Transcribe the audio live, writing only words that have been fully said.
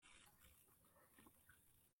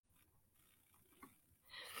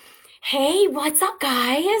Hey, what's up,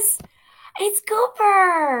 guys? It's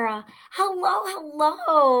Cooper. Hello,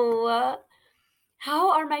 hello.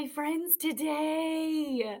 How are my friends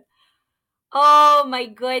today? Oh my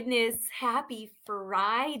goodness. Happy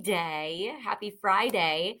Friday. Happy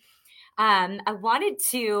Friday. I wanted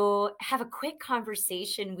to have a quick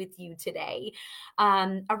conversation with you today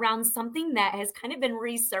around something that has kind of been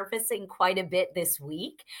resurfacing quite a bit this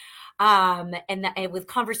week. And with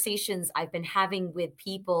conversations I've been having with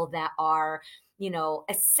people that are,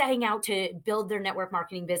 setting out to build their network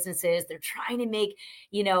marketing businesses. They're trying to make,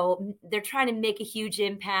 they're trying to make a huge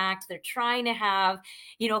impact. They're trying to have,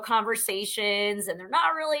 conversations, and they're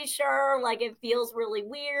not really sure. Like, it feels really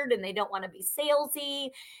weird and they don't want to be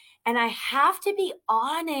salesy. And I have to be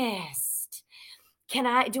honest.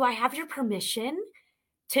 Do I have your permission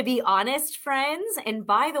to be honest, friends? And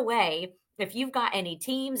by the way, if you've got any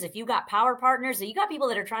teams, if you've got power partners, if you got people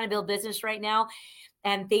that are trying to build business right now,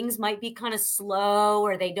 and things might be kind of slow,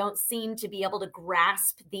 or they don't seem to be able to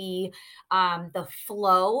grasp the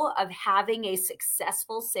flow of having a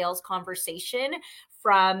successful sales conversation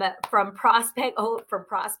from prospecting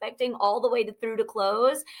all the way through to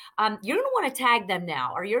close. You're going to want to tag them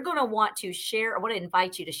now, or you're going to want to share. I want to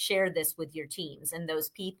invite you to share this with your teams and those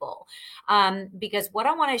people, because what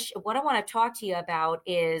I want to talk to you about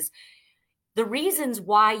is the reasons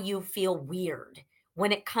why you feel weird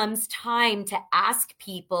when it comes time to ask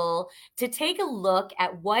people to take a look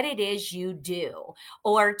at what it is you do,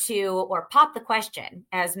 or pop the question,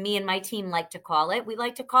 as me and my team like to call it. We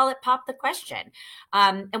like to call it pop the question.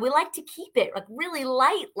 And we like to keep it like really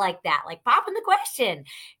light, like that, like popping the question.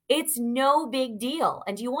 It's no big deal.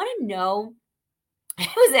 And do you want to know? I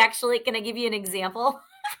was actually, can I give you an example?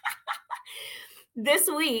 This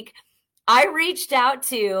week, I reached out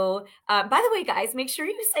to, by the way, guys, make sure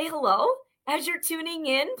you say hello as you're tuning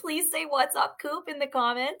in. Please say what's up, Coop, in the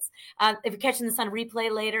comments. If you're catching this on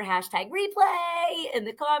replay later, hashtag replay in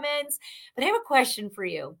the comments. But I have a question for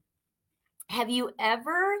you. Have you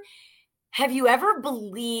ever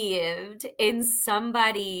believed in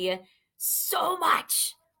somebody so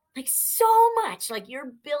much? Like so much, like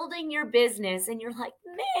you're building your business and you're like,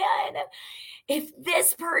 man, if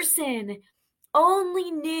this person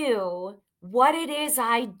only knew what it is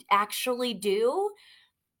I actually do,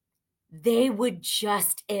 they would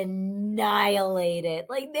just annihilate it.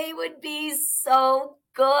 Like, they would be so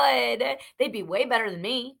good. They'd be way better than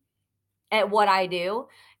me at what I do.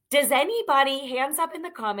 Does anybody, hands up in the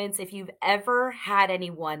comments, if you've ever had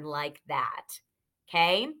anyone like that?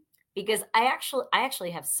 Okay? Because I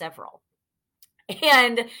actually have several.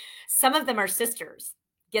 And some of them are sisters.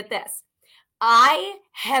 Get this. I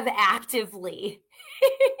have actively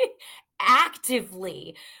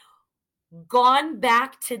gone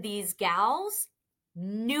back to these gals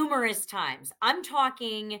numerous times. I'm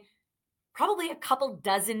talking probably a couple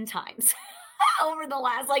dozen times over the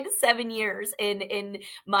last like 7 years in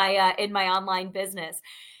my online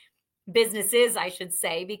businesses, I should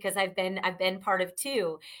say, because I've been part of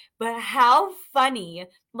two. But how funny,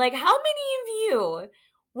 like, how many of you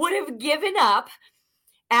would have given up,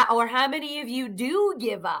 or how many of you do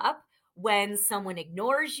give up when someone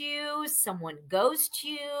ignores you, someone ghosts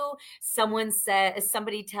you,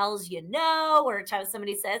 somebody tells you no, or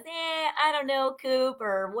somebody says, I don't know, Coop,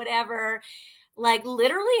 or whatever. Like,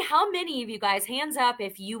 literally, how many of you guys, hands up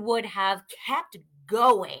if you would have kept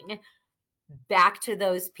going back to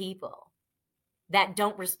those people that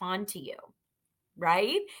don't respond to you?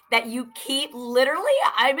 Right? That you keep, literally,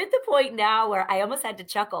 I'm at the point now where I almost had to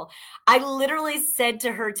chuckle. I literally said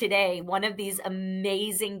to her today, one of these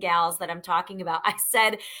amazing gals that I'm talking about, I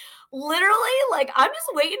said, literally, like, I'm just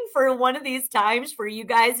waiting for one of these times for you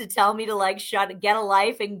guys to tell me to like get a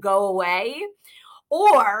life and go away.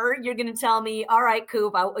 Or you're going to tell me, all right,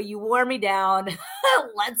 Coop, you wore me down.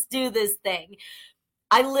 Let's do this thing.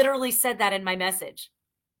 I literally said that in my message.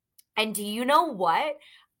 And do you know what?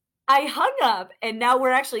 I hung up, and now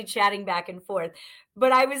we're actually chatting back and forth.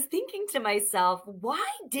 But I was thinking to myself, why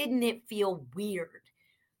didn't it feel weird?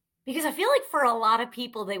 Because I feel like for a lot of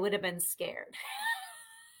people, they would have been scared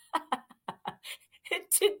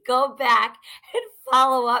to go back and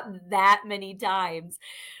follow up that many times,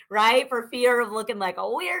 right? For fear of looking like a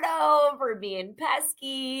weirdo, for being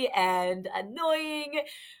pesky and annoying.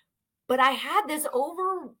 But I had this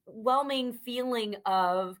overwhelming feeling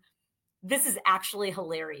of, this is actually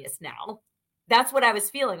hilarious now. That's what I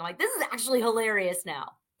was feeling. Like, this is actually hilarious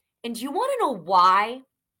now. And do you want to know why?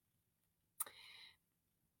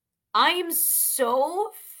 I am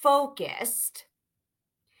so focused,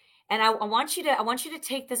 and I want you to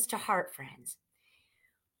take this to heart, friends.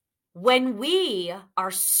 When we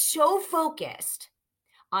are so focused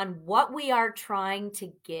on what we are trying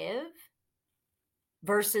to give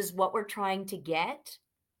versus what we're trying to get,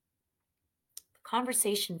 the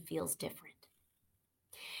conversation feels different.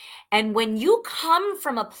 And when you come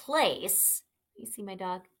from a place, you see my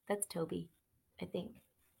dog? That's Toby, I think.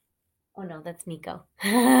 Oh no, that's Nico.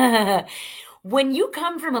 When you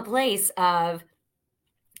come from a place of,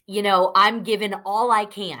 I'm giving all I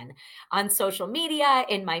can on social media,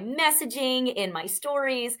 in my messaging, in my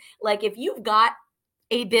stories. Like if you've got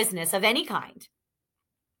a business of any kind,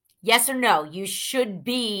 yes or no, you should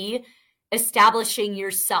be establishing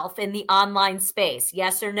yourself in the online space.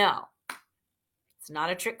 Yes or no? It's not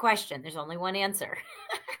a trick question. There's only one answer.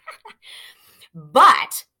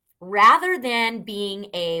 But rather than being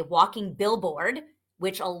a walking billboard,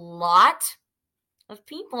 which a lot of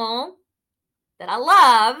people that I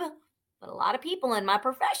love, but a lot of people in my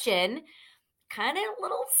profession, kind of a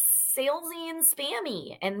little salesy and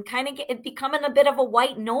spammy and kind of becoming a bit of a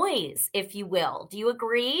white noise, if you will. Do you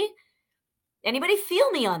agree? Anybody feel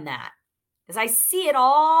me on that? Because I see it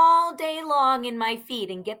all day long in my feed.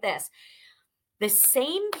 And get this, the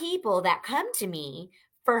same people that come to me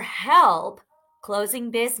for help closing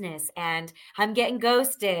business and I'm getting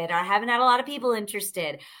ghosted or I haven't had a lot of people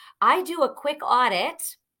interested, I do a quick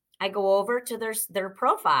audit. I go over to their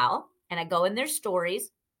profile and I go in their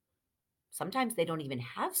stories. Sometimes they don't even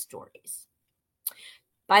have stories.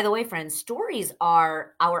 By the way, friends, stories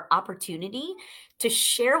are our opportunity to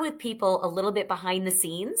share with people a little bit behind the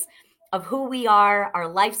scenes of who we are, our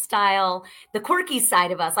lifestyle, the quirky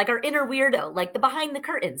side of us, like our inner weirdo, like the behind the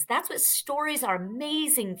curtains. That's what stories are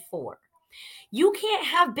amazing for. You can't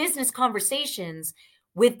have business conversations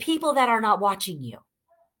with people that are not watching you.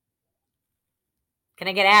 Can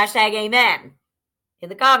I get a hashtag amen in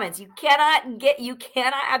the comments? You cannot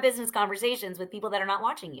have business conversations with people that are not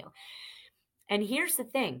watching you. And here's the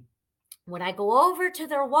thing. When I go over to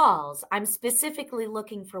their walls, I'm specifically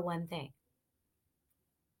looking for one thing.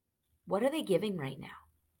 What are they giving right now?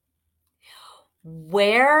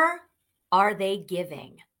 Where are they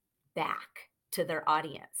giving back to their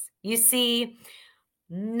audience? You see,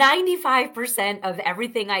 95% of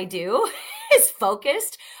everything I do is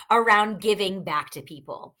focused around giving back to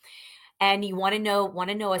people. And you want to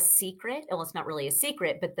know a secret? Well, it's not really a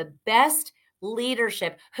secret, but the best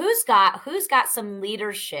leadership, who's got some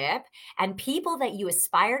leadership and people that you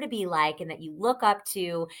aspire to be like and that you look up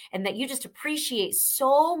to and that you just appreciate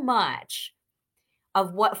so much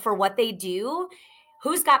of what they do.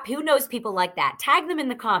 Who knows people like that? Tag them in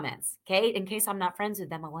the comments, okay? In case I'm not friends with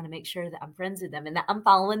them, I want to make sure that I'm friends with them and that I'm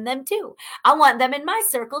following them too. I want them in my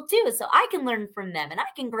circle too, so I can learn from them and I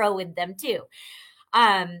can grow with them too.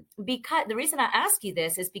 Because the reason I ask you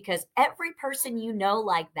this is because every person you know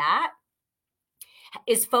like that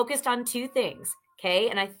is focused on two things. Okay.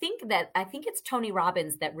 And I think it's Tony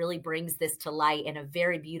Robbins that really brings this to light in a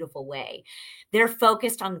very beautiful way. They're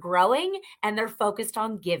focused on growing and they're focused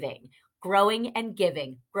on giving, growing and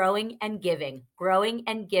giving, growing and giving, growing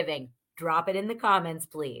and giving. Drop it in the comments,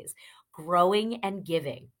 please. Growing and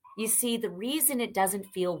giving. You see, the reason it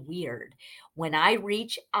doesn't feel weird when I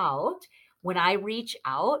reach out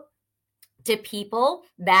to people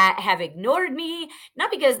that have ignored me, not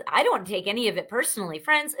because I don't take any of it personally.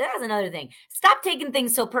 Friends, that's another thing. Stop taking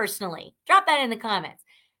things so personally. Drop that in the comments.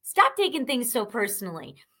 Stop taking things so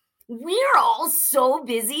personally. We're all so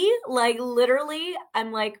busy. Like literally,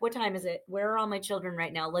 I'm like, what time is it? Where are all my children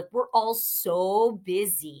right now? Like we're all so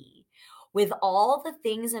busy with all the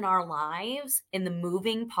things in our lives and the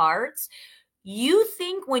moving parts. You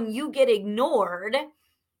think when you get ignored,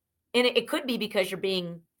 and it could be because you're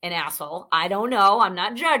being an asshole. I don't know. I'm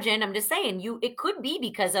not judging. I'm just saying it could be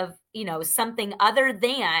because of, something other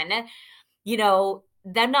than,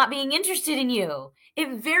 them not being interested in you.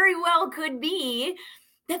 It very well could be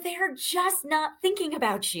that they are just not thinking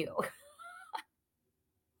about you.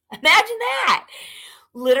 Imagine that.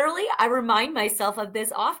 Literally, I remind myself of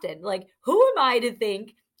this often. Like, who am I to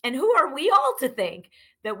think, and who are we all to think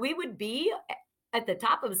that we would be at the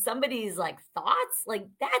top of somebody's thoughts? Like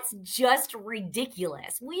that's just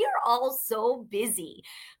ridiculous. We are all so busy.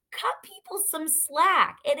 Cut people some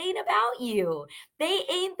slack. It ain't about you. They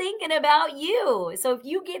ain't thinking about you. So if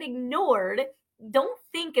you get ignored, don't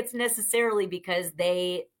think it's necessarily because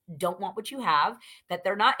they don't want what you have, that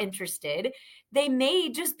they're not interested. They may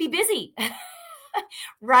just be busy.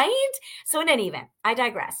 Right? So in any event, I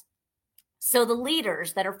digress. So the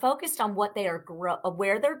leaders that are focused on what they are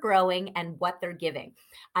where they're growing and what they're giving,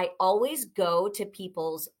 I always go to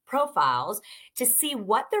people's profiles to see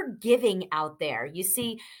what they're giving out there. You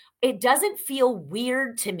see, it doesn't feel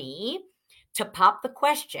weird to me to pop the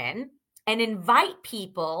question and invite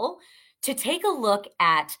people to take a look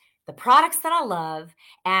at the products that I love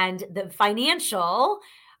and the financial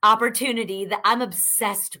opportunity that I'm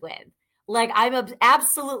obsessed with. Like, I'm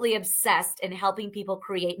absolutely obsessed in helping people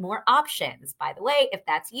create more options. By the way, if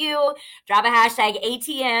that's you, drop a hashtag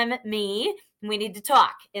ATM me. We need to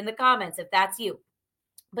talk in the comments if that's you.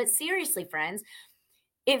 But seriously, friends,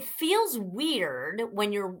 it feels weird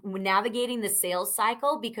when you're navigating the sales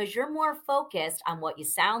cycle because you're more focused on what you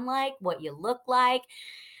sound like, what you look like,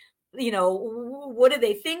 what do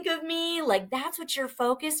they think of me? Like, that's what you're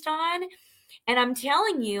focused on. And I'm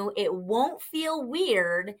telling you, it won't feel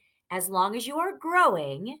weird as long as you are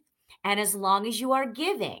growing and as long as you are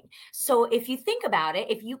giving. So if you think about it,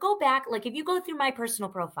 if you go back, like if you go through my personal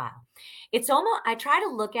profile, it's almost, I try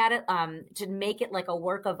to look at it to make it like a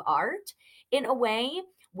work of art in a way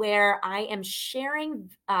where I am sharing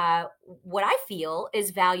what I feel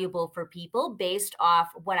is valuable for people based off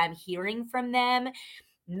what I'm hearing from them,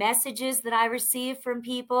 messages that I receive from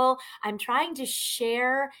people. I'm trying to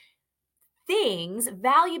share things,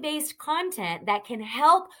 value-based content that can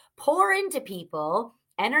help pour into people,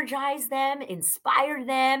 energize them, inspire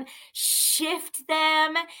them, shift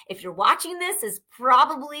them. If you're watching this, is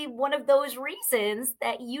probably one of those reasons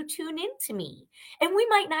that you tune into me. And we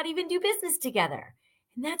might not even do business together.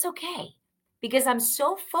 And that's okay, because I'm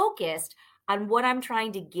so focused on what I'm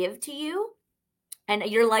trying to give to you. And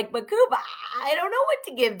you're like, but Coop, I don't know what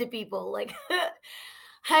to give to people. Like,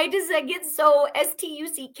 I just get so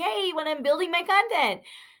STUCK when I'm building my content.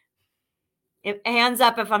 Hands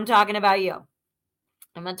up if I'm talking about you.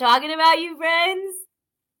 I'm not talking about you, friends.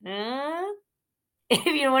 If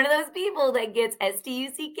you're one of those people that gets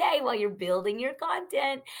STUCK while you're building your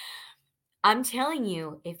content, I'm telling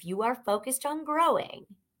you, if you are focused on growing,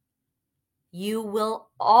 you will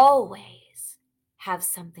always have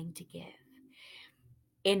something to give.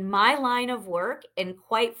 In my line of work, and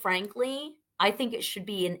quite frankly, I think it should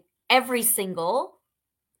be in every single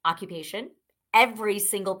occupation, every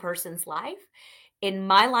single person's life. In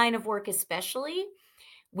my line of work especially,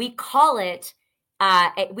 we call it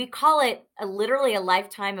literally a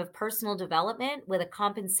lifetime of personal development with a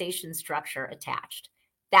compensation structure attached.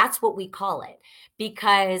 That's what we call it,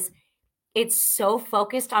 because it's so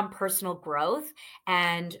focused on personal growth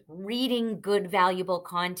and reading good, valuable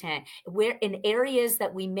content. We're in areas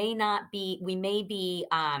that we may be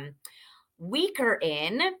weaker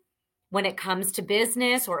in when it comes to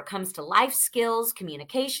business, or it comes to life skills,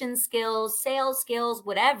 communication skills, sales skills,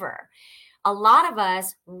 whatever. A lot of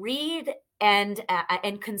us read and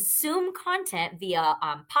consume content via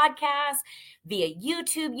podcasts, via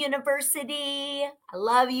YouTube University. I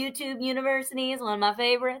love YouTube University. It's one of my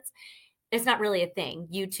favorites. It's not really a thing.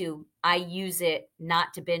 YouTube, I use it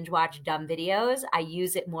not to binge watch dumb videos. I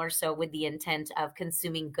use it more so with the intent of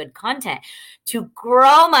consuming good content, to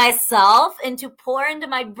grow myself and to pour into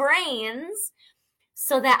my brains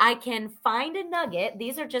so that I can find a nugget.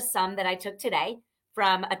 These are just some that I took today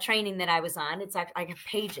from a training that I was on. It's actually, I have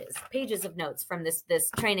pages of notes from this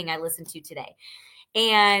training I listened to today.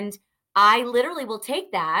 And I literally will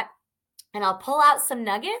take that and I'll pull out some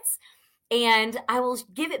nuggets and I will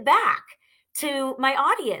give it back to my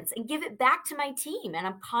audience and give it back to my team. And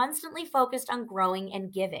I'm constantly focused on growing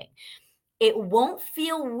and giving. It won't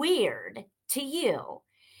feel weird to you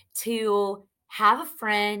to have a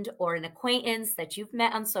friend or an acquaintance that you've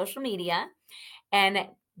met on social media and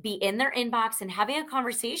be in their inbox and having a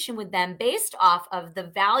conversation with them based off of the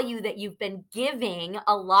value that you've been giving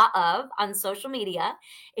a lot of on social media.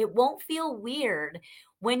 It won't feel weird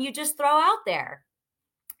when you just throw out there,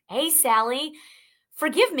 hey, Sally,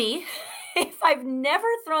 forgive me if I've never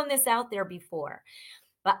thrown this out there before,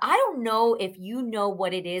 but I don't know if you know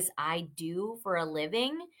what it is I do for a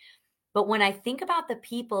living. But when I think about the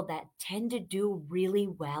people that tend to do really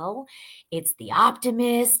well, it's the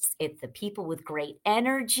optimists, it's the people with great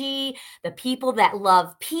energy, the people that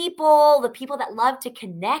love people, the people that love to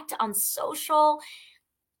connect on social.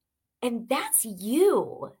 And that's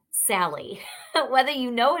you, Sally, whether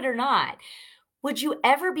you know it or not. Would you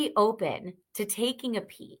ever be open to taking a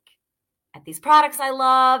peek at these products I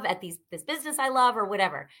love, at this business I love, or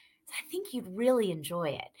whatever? I think you'd really enjoy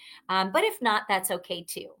it. But if not, that's okay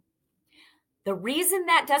too. The reason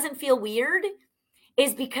that doesn't feel weird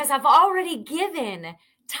is because I've already given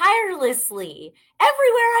tirelessly everywhere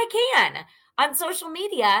I can on social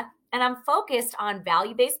media, and I'm focused on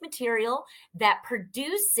value-based material that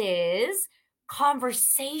produces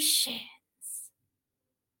conversations.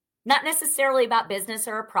 Not necessarily about business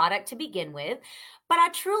or a product to begin with, but I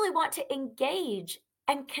truly want to engage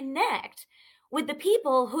and connect with the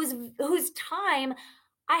people whose time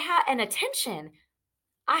I have and attention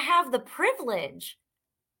I have the privilege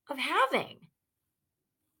of having,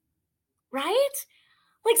 right?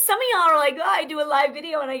 Like some of y'all are like, oh, I do a live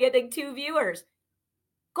video and I get like 2 viewers.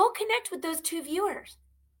 Go connect with those 2 viewers.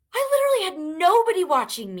 I literally had nobody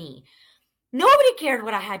watching me. Nobody cared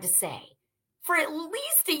what I had to say for at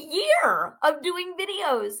least a year of doing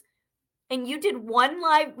videos. And you did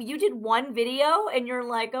one video and you're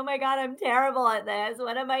like, oh my God, I'm terrible at this.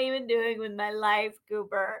 What am I even doing with my life,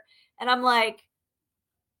 Cooper? And I'm like,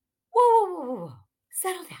 whoa,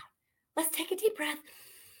 settle down. Let's take a deep breath.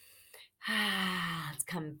 Let's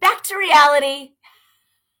come back to reality.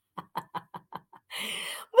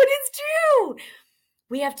 But it's true.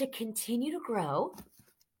 We have to continue to grow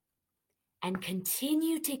and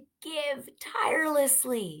continue to give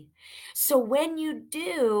tirelessly. So when you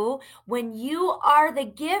are the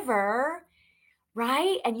giver,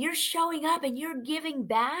 right? And you're showing up and you're giving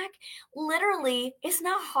back, literally, it's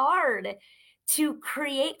not hard to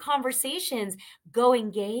create conversations, go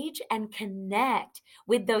engage and connect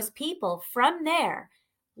with those people from there.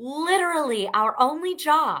 Literally, our only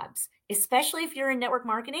jobs, especially if you're in network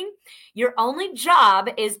marketing, your only job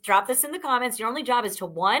is, drop this in the comments, your only job is to,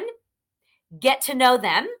 1, get to know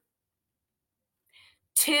them,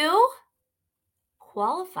 2,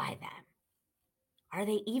 qualify them. Are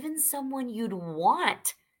they even someone you'd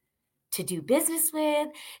want to do business with,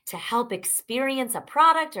 to help experience a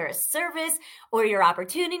product or a service or your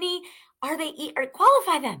opportunity? Or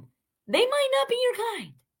qualify them? They might not be your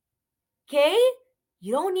kind. Okay?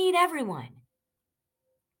 You don't need everyone.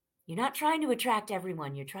 You're not trying to attract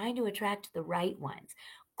everyone. You're trying to attract the right ones.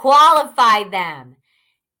 Qualify them.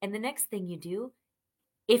 And the next thing you do,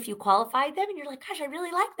 if you qualify them and you're like, gosh, I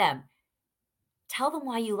really like them, tell them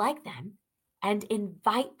why you like them and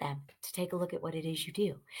invite them to take a look at what it is you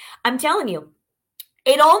do. I'm telling you,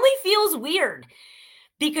 it only feels weird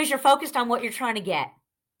because you're focused on what you're trying to get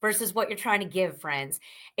versus what you're trying to give, friends.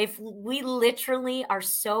 If we literally are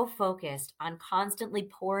so focused on constantly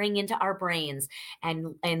pouring into our brains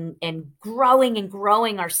and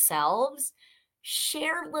growing ourselves,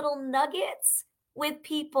 share little nuggets with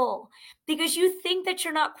people because you think that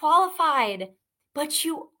you're not qualified, but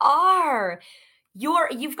you are.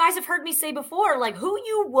 You guys have heard me say before, like who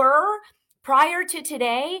you were prior to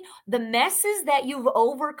today, the messes that you've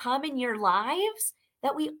overcome in your lives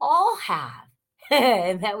that we all have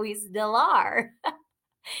and that we still are.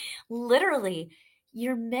 Literally,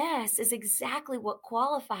 your mess is exactly what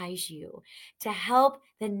qualifies you to help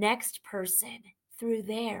the next person through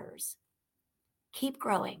theirs. Keep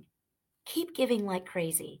growing, keep giving like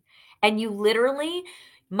crazy. And you literally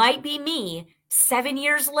might be me 7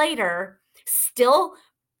 years later, still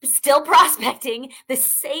prospecting the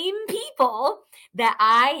same people that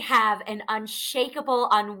I have an unshakable,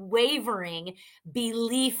 unwavering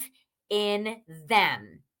belief in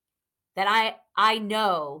them. That I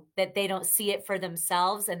know that they don't see it for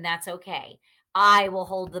themselves, and that's okay. I will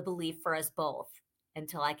hold the belief for us both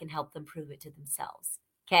until I can help them prove it to themselves.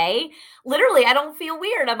 Okay. Literally, I don't feel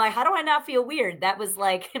weird. I'm like, how do I not feel weird? That was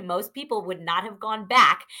like, most people would not have gone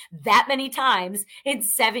back that many times in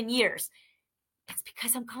 7 years. It's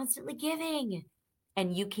because I'm constantly giving,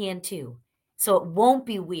 and you can too. So it won't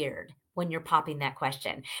be weird when you're popping that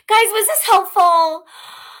question. Guys, was this helpful?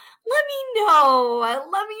 Let me know.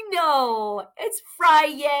 Let me know. It's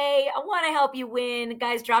Friday. I want to help you win.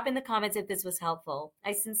 Guys, drop in the comments if this was helpful.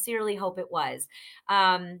 I sincerely hope it was.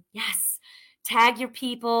 Yes. Tag your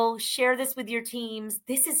people. Share this with your teams.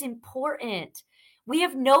 This is important. We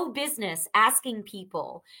have no business asking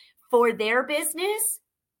people for their business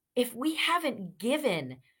if we haven't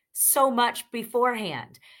given so much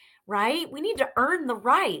beforehand, right? We need to earn the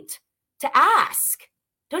right to ask.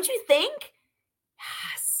 Don't you think?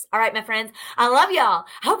 Yes. All right, my friends. I love y'all.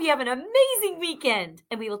 I hope you have an amazing weekend,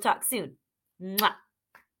 and we will talk soon. Mwah.